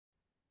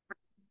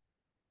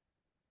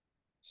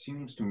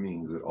Seems to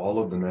me that all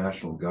of the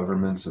national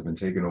governments have been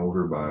taken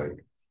over by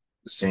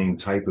the same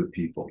type of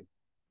people.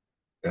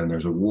 And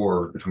there's a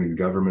war between the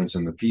governments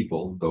and the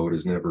people, though it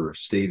is never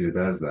stated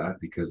as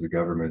that because the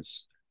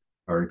governments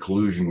are in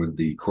collusion with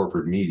the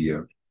corporate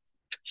media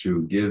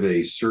to give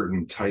a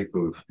certain type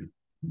of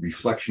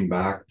reflection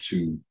back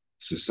to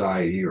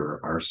society or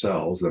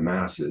ourselves, the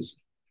masses,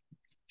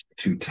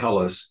 to tell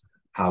us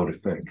how to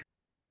think.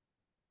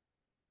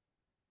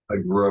 I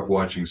grew up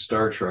watching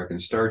Star Trek, and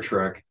Star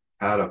Trek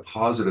had a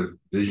positive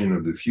vision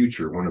of the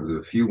future, one of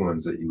the few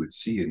ones that you would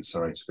see in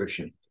science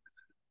fiction.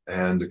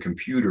 And the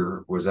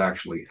computer was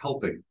actually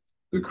helping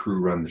the crew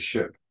run the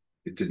ship.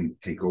 It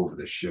didn't take over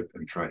the ship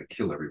and try to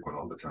kill everyone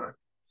all the time.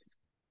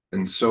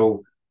 And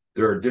so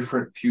there are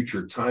different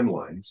future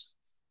timelines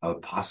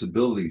of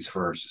possibilities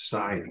for our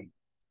society.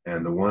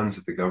 And the ones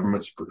that the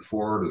governments put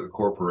forward, or the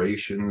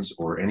corporations,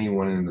 or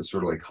anyone in the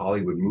sort of like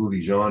Hollywood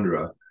movie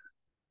genre,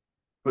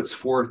 puts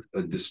forth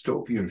a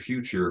dystopian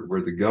future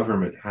where the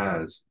government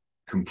has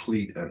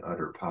complete and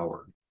utter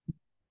power.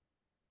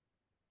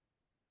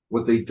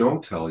 What they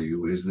don't tell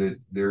you is that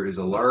there is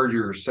a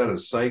larger set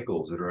of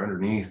cycles that are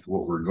underneath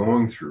what we're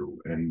going through.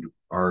 And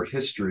our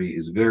history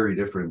is very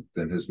different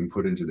than has been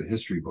put into the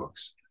history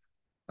books.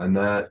 And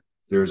that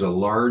there's a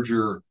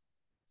larger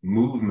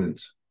movement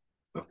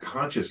of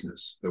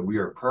consciousness that we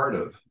are part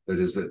of that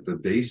is at the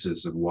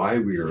basis of why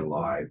we are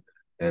alive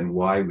and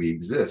why we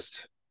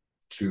exist,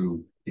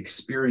 to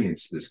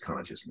experience this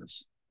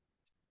consciousness.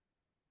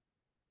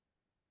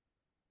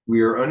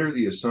 We are under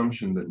the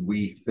assumption that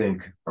we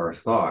think our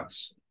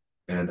thoughts,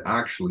 and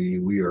actually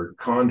we are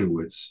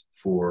conduits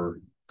for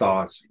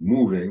thoughts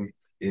moving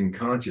in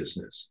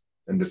consciousness.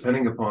 And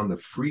depending upon the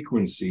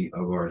frequency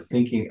of our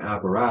thinking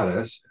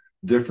apparatus,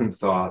 different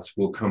thoughts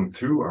will come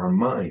through our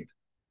mind.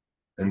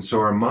 And so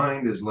our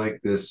mind is like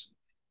this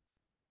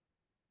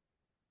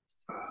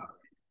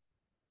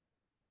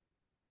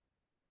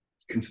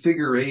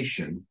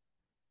configuration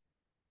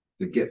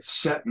that gets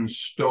set in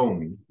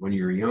stone when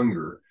you're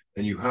younger,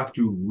 and you have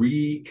to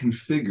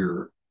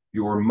reconfigure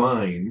your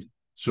mind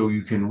so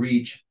you can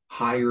reach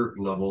higher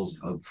levels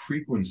of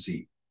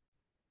frequency.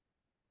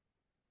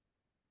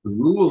 The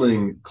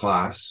ruling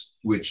class,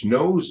 which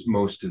knows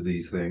most of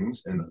these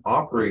things and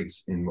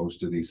operates in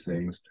most of these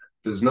things,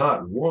 does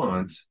not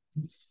want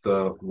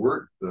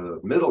the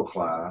middle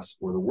class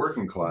or the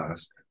working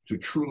class to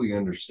truly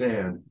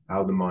understand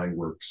how the mind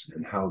works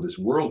and how this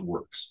world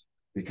works.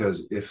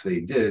 Because if they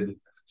did,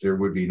 there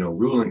would be no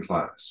ruling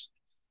class.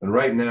 And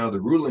right now,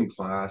 the ruling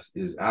class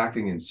is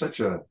acting in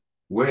such a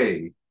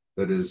way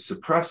that is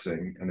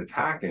suppressing and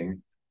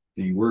attacking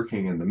the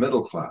working and the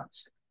middle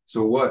class.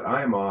 So what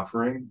I'm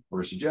offering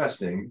or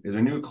suggesting is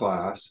a new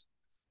class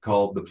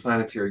called the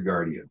Planetary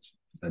Guardians.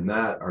 And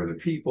that are the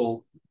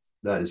people,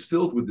 that is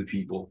filled with the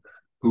people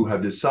who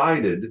have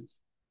decided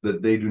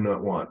that they do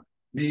not want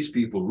these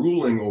people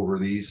ruling over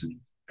these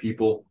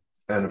people,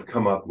 and have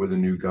come up with a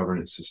new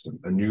governance system,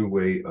 a new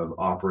way of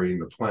operating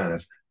the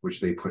planet, which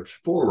they put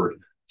forward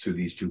to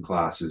these two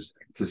classes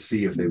to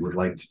see if they would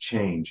like to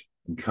change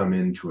and come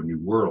into a new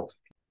world.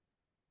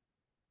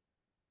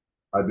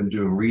 I've been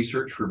doing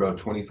research for about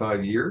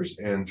 25 years,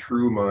 and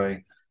through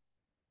my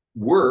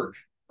work,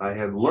 I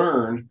have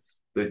learned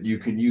that you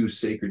can use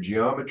sacred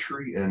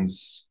geometry and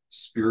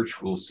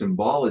spiritual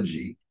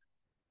symbology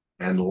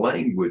and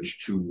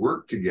language to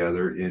work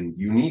together in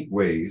unique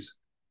ways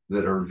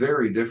that are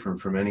very different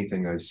from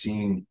anything I've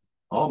seen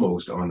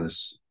almost on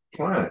this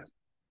planet.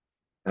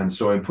 And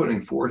so I'm putting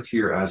forth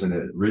here as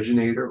an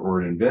originator or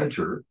an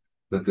inventor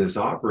that this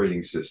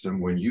operating system,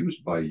 when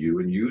used by you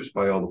and used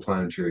by all the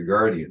planetary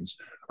guardians,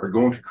 are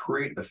going to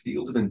create a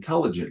field of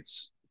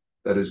intelligence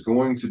that is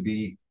going to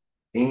be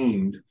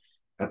aimed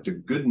at the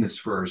goodness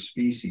for our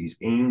species,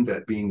 aimed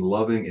at being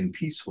loving and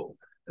peaceful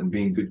and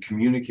being good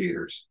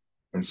communicators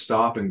and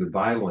stopping the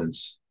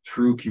violence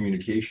through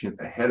communication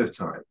ahead of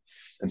time.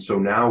 And so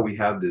now we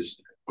have this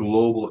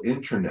global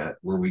internet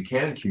where we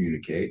can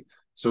communicate.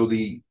 So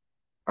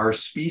our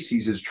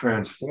species is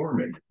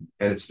transforming,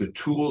 and it's the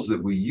tools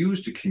that we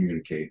use to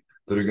communicate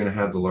that are going to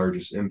have the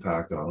largest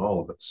impact on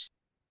all of us.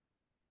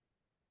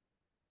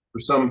 For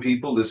some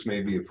people, this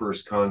may be a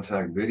first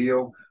contact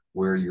video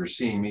where you're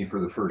seeing me for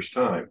the first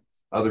time.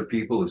 Other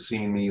people have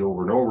seen me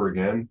over and over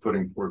again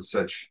putting forth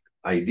such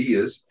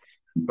ideas,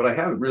 but I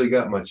haven't really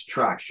got much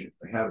traction.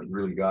 I haven't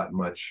really got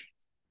much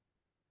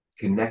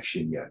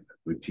connection yet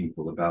with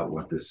people about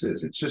what this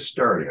is. It's just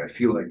starting. I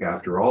feel like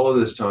after all of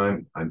this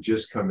time, I'm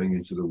just coming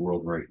into the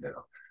world right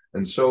now.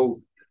 And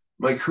so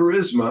my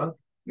charisma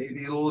may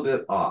be a little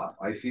bit off.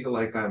 I feel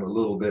like I'm a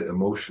little bit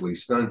emotionally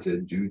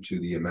stunted due to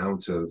the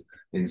amount of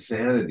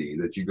insanity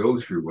that you go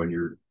through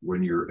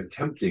when you're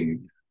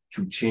attempting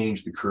to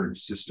change the current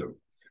system,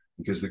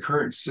 because the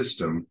current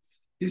system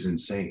is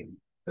insane.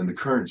 And the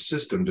current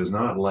system does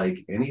not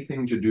like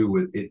anything to do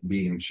with it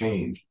being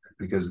changed,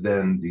 because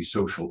then the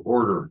social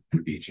order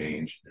could be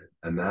changed,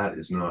 and that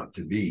is not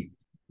to be.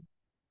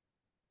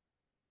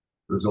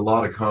 There's a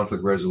lot of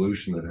conflict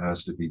resolution that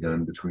has to be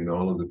done between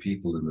all of the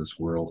people in this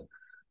world.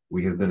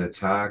 We have been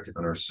attacked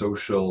on our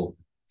social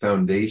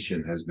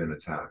foundation has been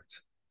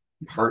attacked.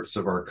 Parts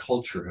of our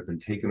culture have been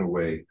taken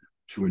away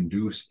to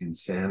induce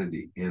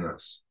insanity in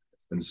us.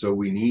 And so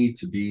we need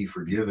to be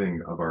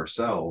forgiving of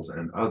ourselves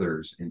and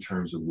others in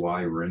terms of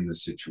why we're in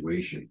this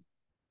situation.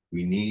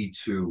 We need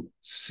to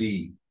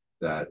see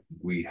that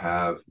we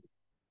have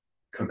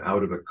come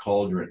out of a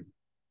cauldron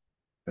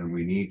and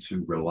we need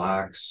to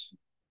relax,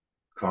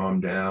 calm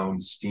down,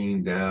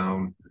 steam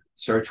down,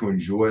 start to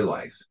enjoy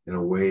life in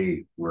a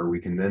way where we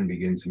can then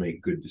begin to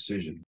make good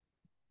decisions.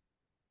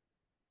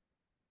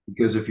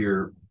 Because if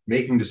you're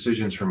making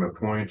decisions from a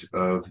point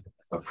of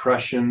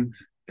oppression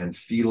and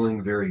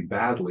feeling very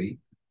badly,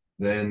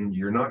 then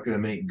you're not going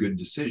to make good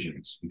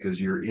decisions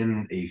because you're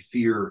in a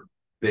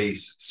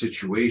fear-based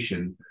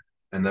situation,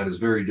 and that is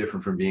very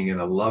different from being in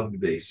a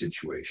love-based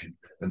situation.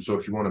 And so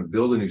if you want to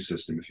build a new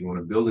system, if you want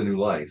to build a new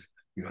life,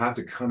 you have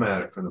to come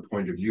at it from the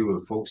point of view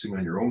of focusing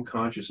on your own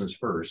consciousness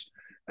first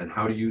and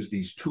how to use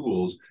these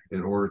tools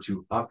in order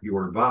to up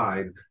your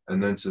vibe,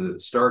 and then to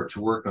start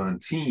to work on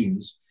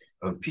teams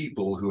of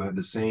people who have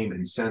the same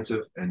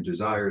incentive and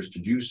desires to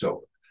do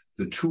so.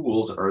 The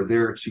tools are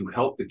there to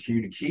help the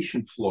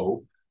communication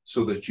flow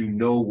so that you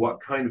know what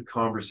kind of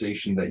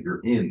conversation that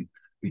you're in.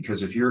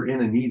 Because if you're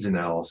in a needs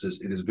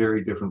analysis, it is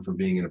very different from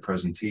being in a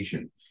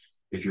presentation.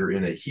 If you're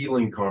in a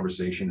healing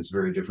conversation, it's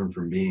very different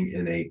from being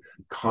in a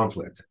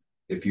conflict.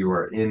 If you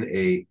are in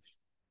a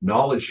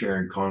knowledge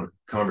sharing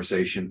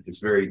conversation, it's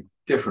very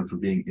different from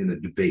being in a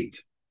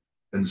debate.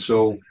 And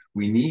so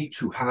we need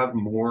to have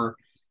more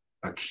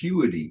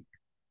acuity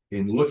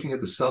in looking at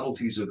the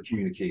subtleties of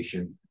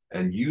communication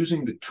and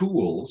using the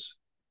tools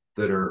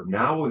that are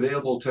now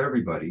available to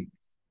everybody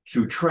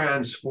to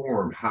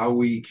transform how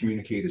we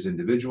communicate as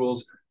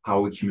individuals, how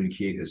we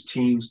communicate as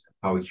teams,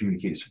 how we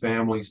communicate as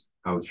families,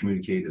 how we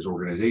communicate as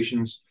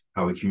organizations,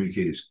 how we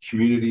communicate as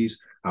communities,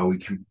 how we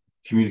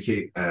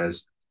communicate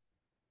as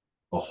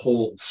a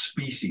whole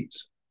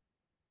species.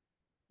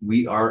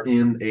 We are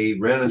in a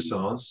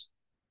renaissance,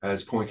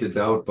 as pointed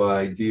out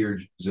by Deir,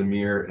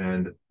 Zamir,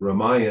 and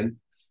Ramayan,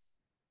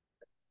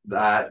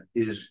 that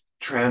is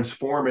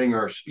transforming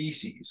our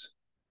species.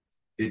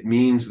 It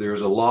means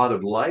there's a lot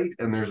of light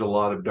and there's a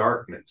lot of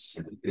darkness.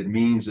 It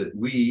means that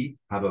we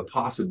have a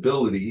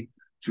possibility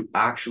to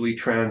actually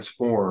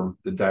transform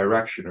the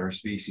direction our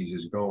species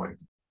is going.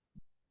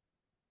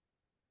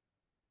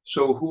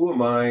 So who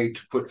am I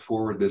to put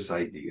forward this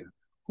idea?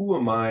 Who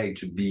am I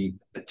to be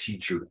a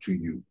teacher to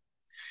you?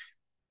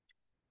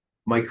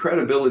 My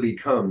credibility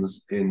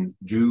comes in,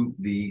 do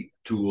the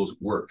tools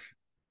work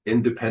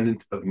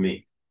independent of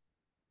me?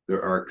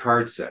 There are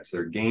card sets,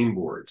 there are game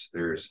boards,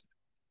 there's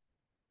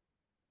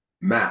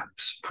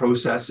maps,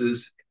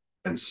 processes,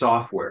 and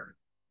software.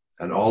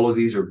 And all of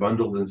these are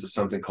bundled into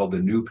something called the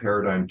New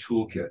Paradigm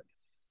Toolkit.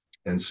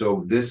 And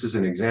so this is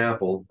an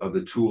example of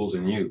the tools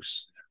in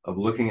use, of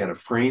looking at a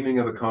framing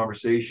of a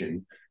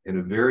conversation in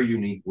a very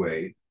unique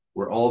way,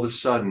 where all of a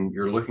sudden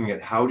you're looking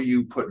at how do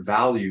you put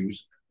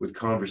values with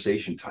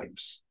conversation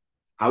types?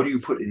 How do you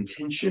put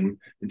intention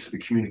into the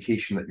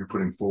communication that you're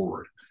putting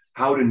forward?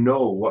 How to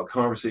know what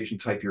conversation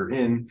type you're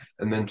in,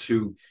 and then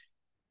to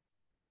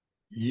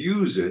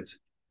use it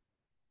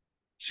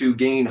to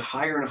gain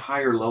higher and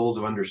higher levels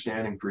of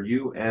understanding for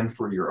you and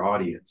for your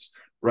audience.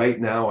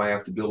 Right now, I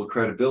have to build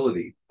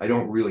credibility. I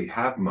don't really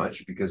have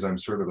much because I'm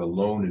sort of a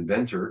lone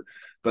inventor,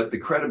 but the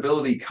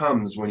credibility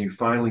comes when you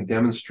finally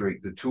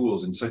demonstrate the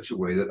tools in such a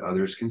way that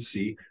others can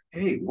see,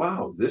 hey,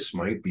 wow, this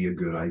might be a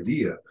good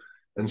idea.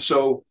 And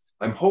so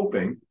I'm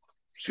hoping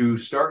to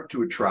start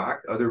to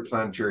attract other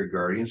planetary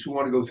guardians who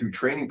want to go through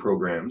training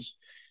programs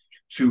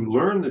to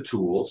learn the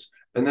tools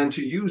and then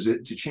to use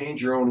it to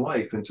change your own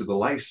life into the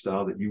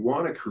lifestyle that you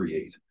want to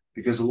create.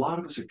 Because a lot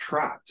of us are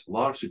trapped. A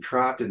lot of us are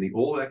trapped in the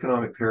old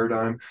economic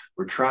paradigm.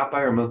 We're trapped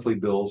by our monthly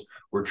bills.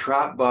 We're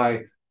trapped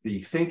by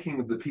the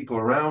thinking of the people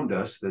around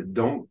us that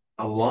don't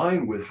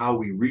align with how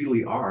we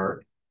really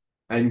are.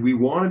 And we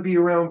want to be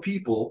around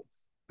people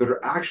that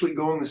are actually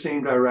going the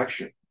same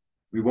direction.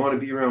 We want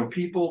to be around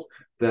people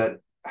that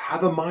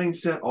have a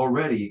mindset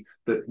already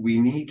that we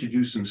need to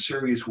do some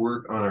serious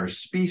work on our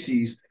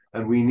species,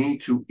 and we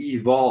need to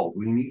evolve.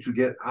 We need to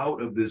get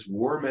out of this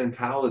war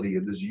mentality,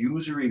 of this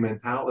usury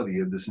mentality,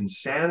 of this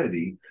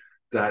insanity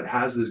that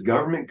has this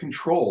government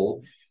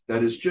control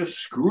that is just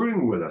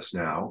screwing with us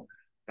now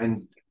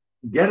and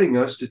getting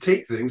us to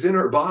take things in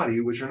our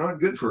body which are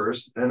not good for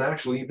us and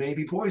actually may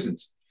be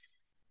poisons.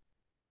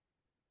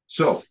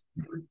 So,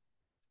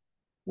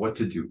 what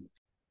to do?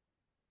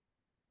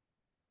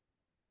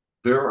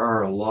 There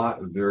are a lot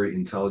of very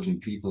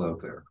intelligent people out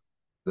there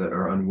that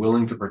are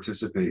unwilling to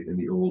participate in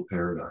the old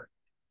paradigm.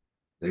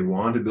 They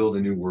want to build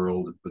a new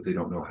world, but they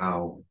don't know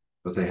how,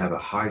 but they have a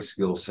high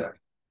skill set,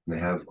 and they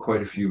have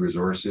quite a few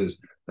resources,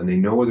 and they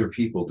know other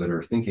people that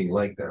are thinking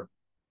like them.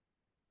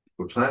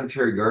 What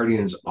Planetary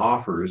Guardians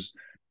offers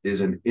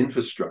is an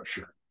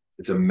infrastructure.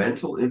 It's a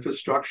mental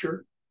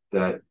infrastructure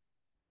that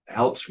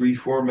helps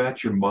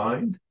reformat your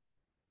mind,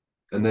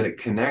 and then it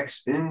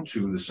connects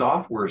into the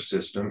software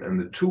system and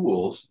the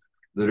tools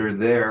that are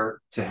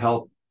there to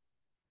help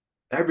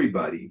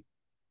everybody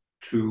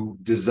to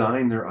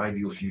design their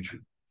ideal future.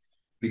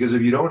 Because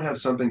if you don't have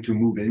something to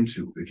move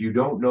into, if you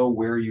don't know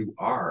where you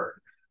are,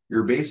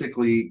 you're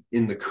basically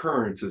in the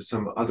current of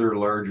some other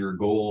larger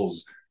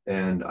goals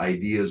and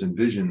ideas and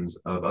visions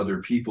of other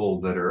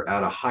people that are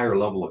at a higher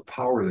level of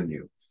power than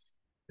you.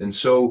 And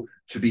so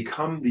to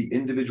become the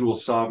individual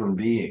sovereign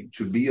being,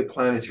 to be a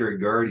planetary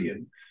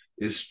guardian,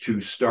 is to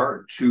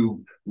start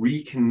to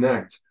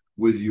reconnect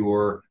with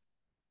your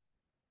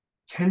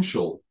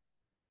potential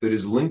that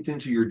is linked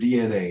into your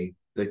DNA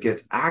that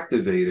gets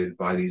activated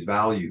by these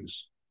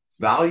values.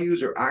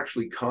 Values are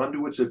actually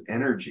conduits of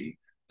energy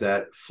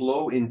that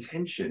flow in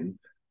tension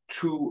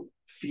to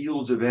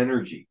fields of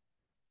energy.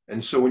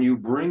 And so when you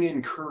bring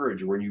in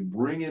courage, or when you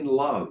bring in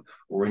love,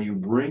 or when you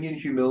bring in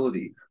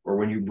humility, or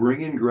when you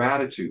bring in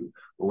gratitude,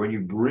 or when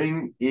you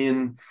bring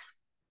in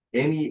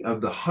any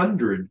of the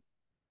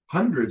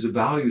hundreds of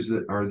values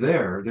that are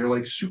there, they're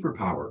like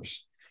superpowers.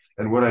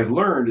 And what I've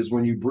learned is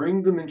when you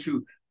bring them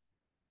into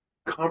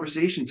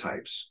conversation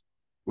types,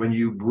 when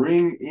you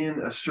bring in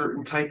a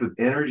certain type of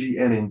energy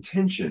and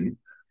intention,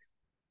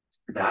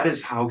 that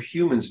is how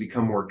humans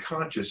become more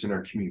conscious in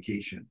our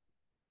communication.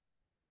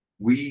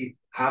 We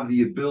have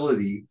the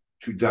ability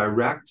to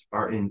direct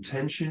our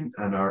intention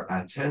and our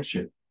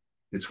attention.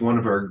 It's one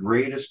of our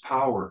greatest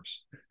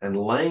powers. And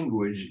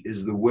language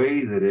is the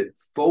way that it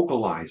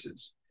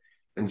focalizes.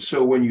 And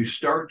so when you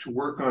start to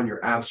work on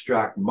your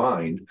abstract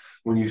mind,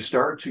 when you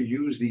start to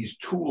use these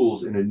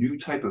tools in a new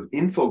type of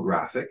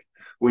infographic,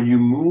 when you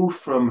move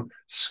from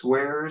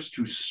squares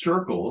to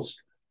circles,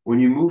 when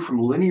you move from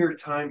linear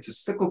time to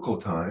cyclical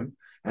time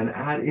and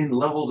add in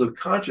levels of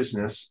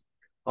consciousness,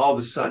 all of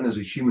a sudden as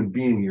a human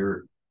being,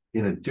 you're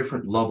in a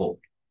different level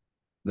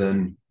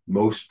than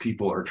most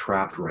people are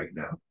trapped right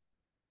now.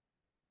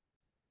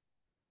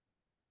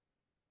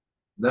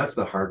 That's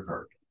the hard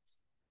part.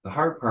 The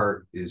hard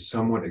part is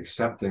someone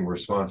accepting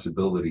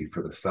responsibility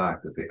for the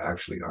fact that they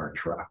actually are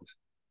trapped.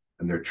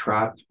 And they're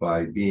trapped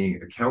by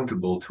being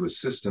accountable to a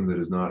system that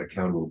is not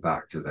accountable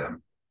back to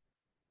them.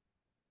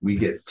 We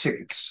get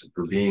tickets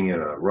for being in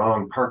a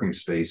wrong parking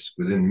space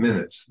within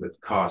minutes that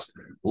cost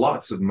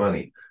lots of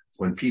money,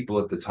 when people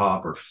at the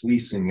top are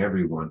fleecing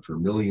everyone for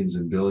millions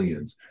and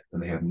billions,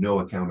 and they have no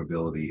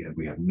accountability, and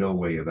we have no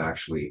way of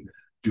actually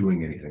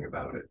doing anything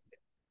about it.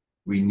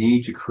 We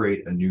need to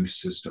create a new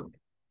system.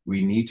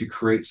 We need to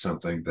create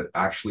something that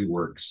actually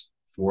works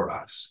for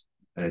us,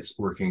 and it's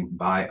working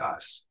by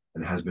us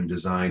and has been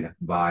designed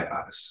by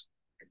us.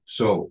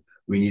 So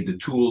we need the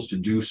tools to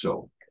do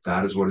so.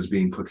 That is what is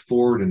being put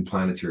forward in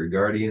Planetary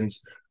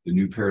Guardians, the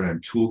New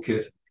Paradigm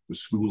Toolkit, the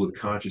School of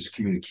Conscious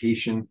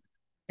Communication,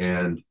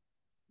 and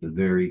the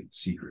Very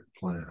Secret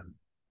Plan.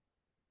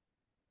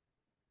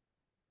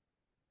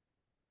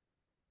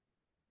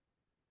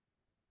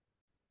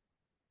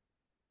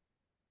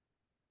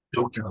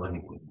 Don't tell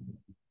anyone.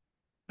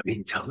 I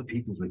mean, tell the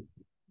people that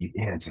you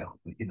can tell,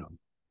 but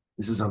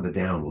this is on the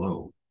down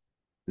low.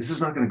 This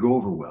is not going to go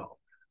over well.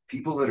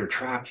 People that are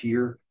trapped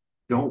here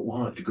don't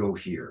want to go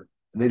here,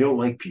 and they don't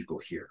like people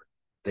here.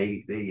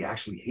 They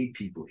actually hate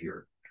people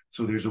here.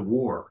 So there's a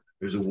war.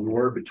 There's a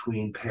war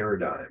between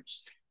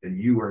paradigms, and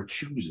you are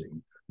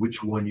choosing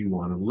which one you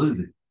want to live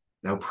in.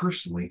 Now,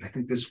 personally, I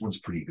think this one's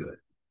pretty good.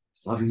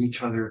 Loving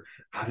each other,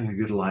 having a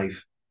good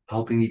life,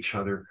 helping each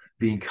other,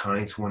 being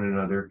kind to one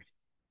another.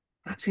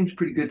 That seems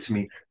pretty good to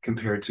me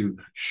compared to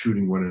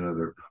shooting one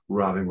another,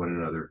 robbing one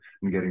another,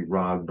 and getting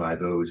robbed by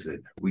those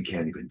that we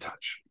can't even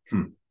touch.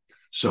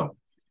 So,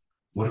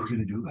 what are we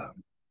going to do about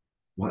it?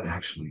 What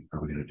actually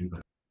are we going to do about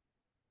it?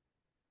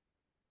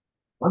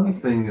 One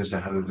thing is to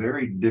have a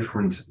very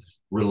different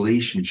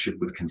relationship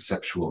with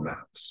conceptual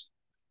maps.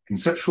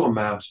 Conceptual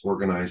maps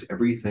organize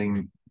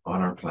everything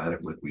on our planet,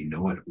 whether we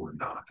know it or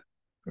not,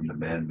 from the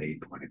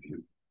man-made point of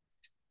view.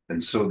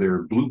 And so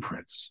they're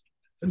blueprints.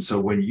 And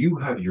so when you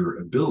have your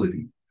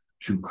ability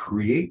to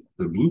create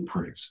the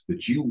blueprints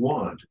that you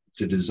want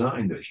to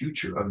design the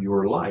future of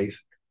your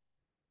life,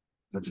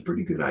 that's a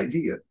pretty good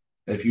idea.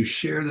 And if you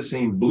share the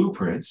same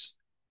blueprints,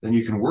 then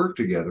you can work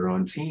together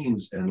on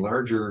teams and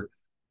larger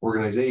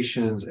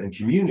organizations and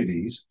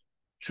communities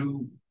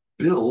to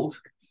build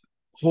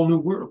a whole new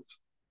world,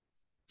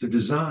 to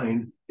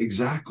design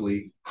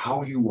exactly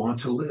how you want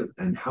to live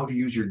and how to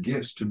use your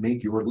gifts to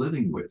make your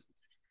living with.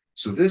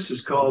 So this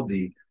is called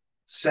the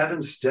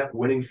 7-step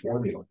winning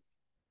formula.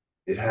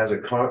 It has a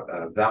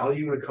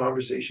value and a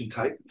conversation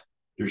type.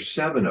 There's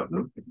 7 of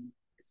them.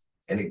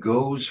 And it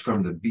goes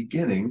from the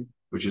beginning,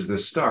 which is the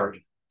start,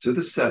 to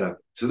the setup,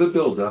 to the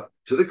build-up,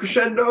 to the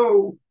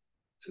crescendo,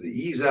 to the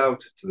ease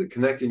out, to the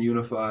connect and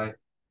unify,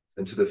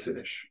 and to the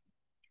finish.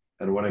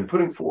 And what I'm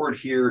putting forward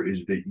here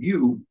is that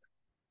you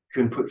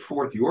can put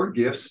forth your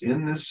gifts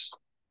in this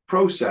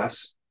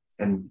process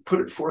and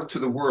put it forth to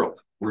the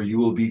world, where you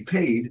will be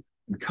paid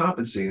and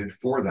compensated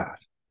for that.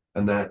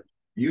 And that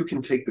you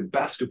can take the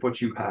best of what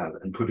you have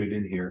and put it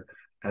in here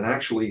and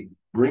actually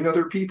bring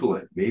other people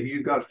in. Maybe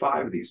you've got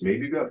 5 of these,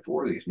 maybe you've got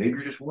 4 of these, maybe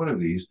you're just one of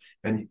these,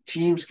 and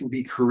teams can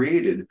be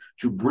created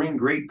to bring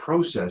great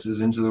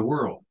processes into the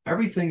world.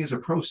 Everything is a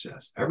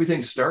process.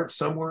 Everything starts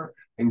somewhere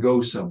and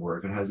go somewhere,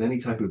 if it has any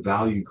type of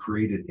value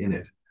created in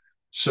it.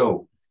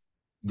 So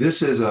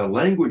this is a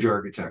language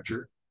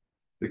architecture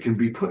that can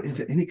be put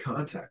into any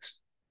context,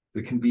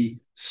 that can be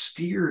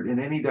steered in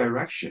any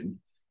direction,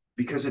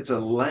 because it's a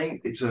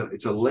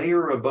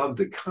layer above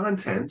the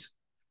content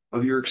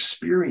of your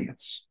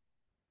experience.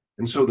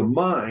 And so the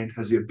mind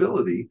has the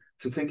ability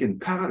to think in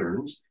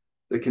patterns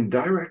that can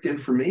direct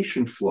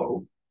information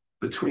flow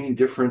between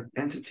different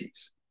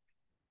entities.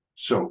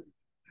 So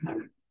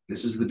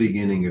this is the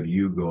beginning of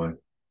you going,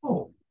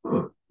 oh,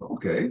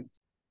 okay.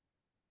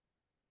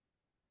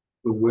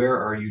 But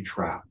where are you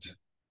trapped?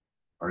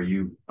 Are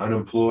you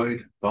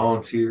unemployed,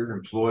 volunteer,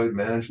 employed,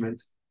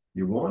 management?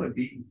 You want to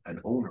be an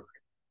owner.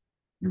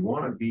 You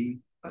want to be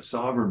a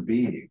sovereign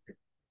being,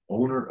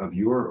 owner of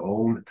your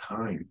own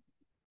time.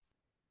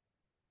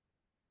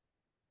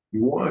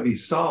 You want to be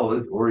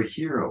solid or a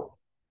hero.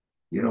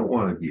 You don't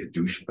want to be a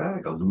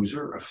douchebag, a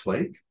loser, a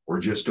flake, or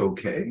just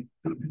okay.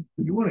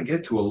 You want to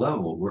get to a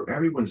level where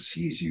everyone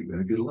sees you in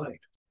a good light.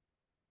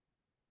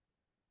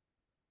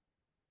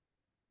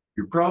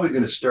 You're probably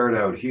going to start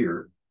out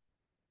here,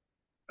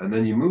 and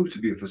then you move to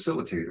be a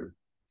facilitator.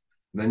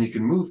 And then you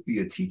can move to be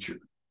a teacher.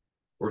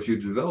 Or if you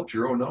developed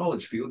your own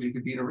knowledge field, you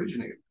could be an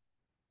originator.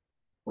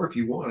 Or if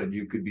you wanted,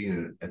 you could be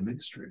an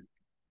administrator.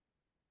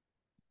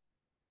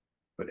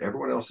 But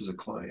everyone else is a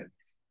client.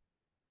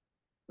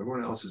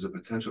 Everyone else is a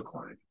potential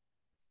client.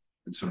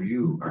 And so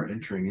you are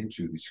entering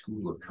into the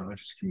school of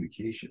conscious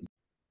communication,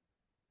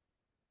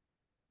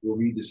 where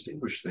we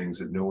distinguish things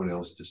that no one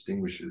else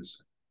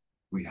distinguishes.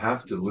 We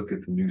have to look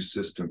at the new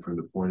system from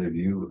the point of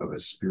view of a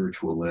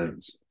spiritual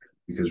lens,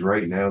 because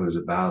right now there's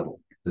a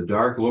battle. The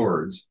Dark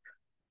Lords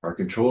are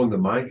controlling the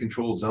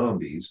mind-controlled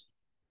zombies,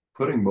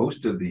 putting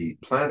most of the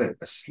planet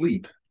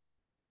asleep.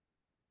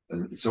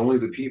 And it's only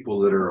the people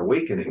that are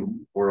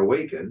awakening or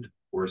awakened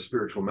or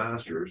spiritual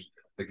masters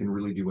that can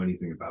really do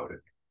anything about it.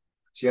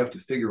 So you have to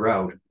figure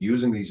out,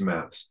 using these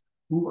maps,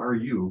 who are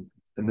you?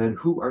 And then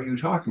who are you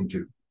talking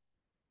to?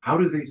 How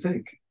do they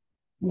think?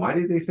 Why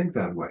do they think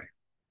that way?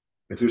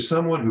 If there's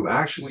someone who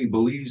actually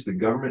believes the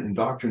government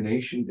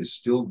indoctrination is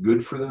still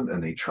good for them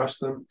and they trust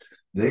them,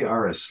 they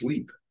are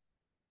asleep.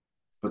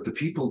 But the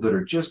people that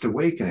are just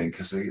awakening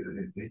because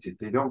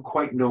they don't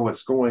quite know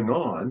what's going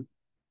on,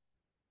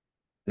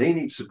 they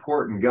need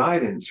support and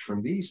guidance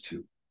from these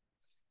two.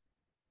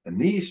 And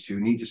these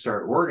two need to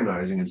start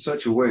organizing in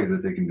such a way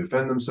that they can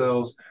defend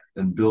themselves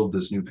and build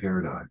this new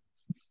paradigm,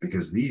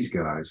 because these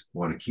guys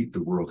want to keep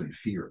the world in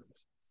fear.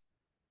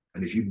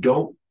 And if you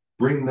don't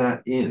bring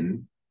that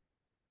in,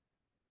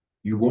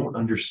 you won't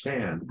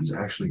understand what's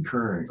actually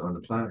occurring on the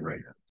planet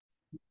right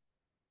now.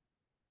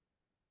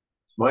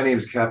 My name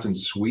is Captain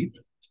Sweep,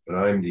 and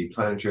I'm the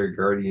Planetary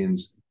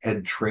Guardians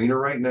head trainer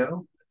right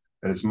now.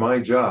 And it's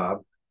my job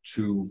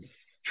to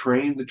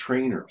train the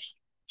trainers,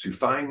 to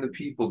find the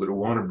people that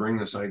want to bring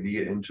this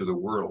idea into the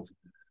world.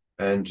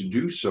 And to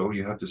do so,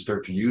 you have to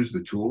start to use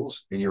the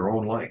tools in your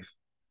own life.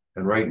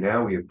 And right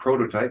now we have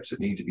prototypes that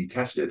need to be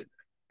tested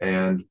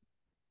and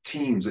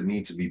teams that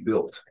need to be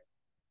built.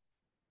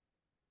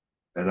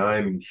 And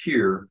I'm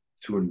here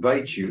to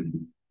invite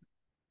you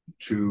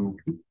to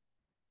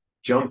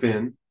jump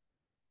in,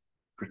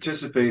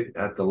 participate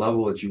at the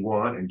level that you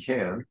want and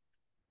can,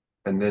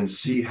 and then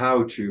see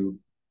how to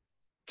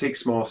take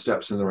small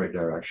steps in the right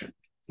direction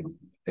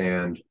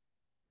and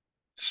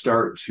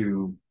start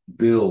to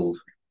build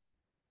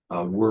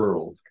a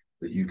world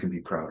that you can be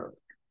proud of.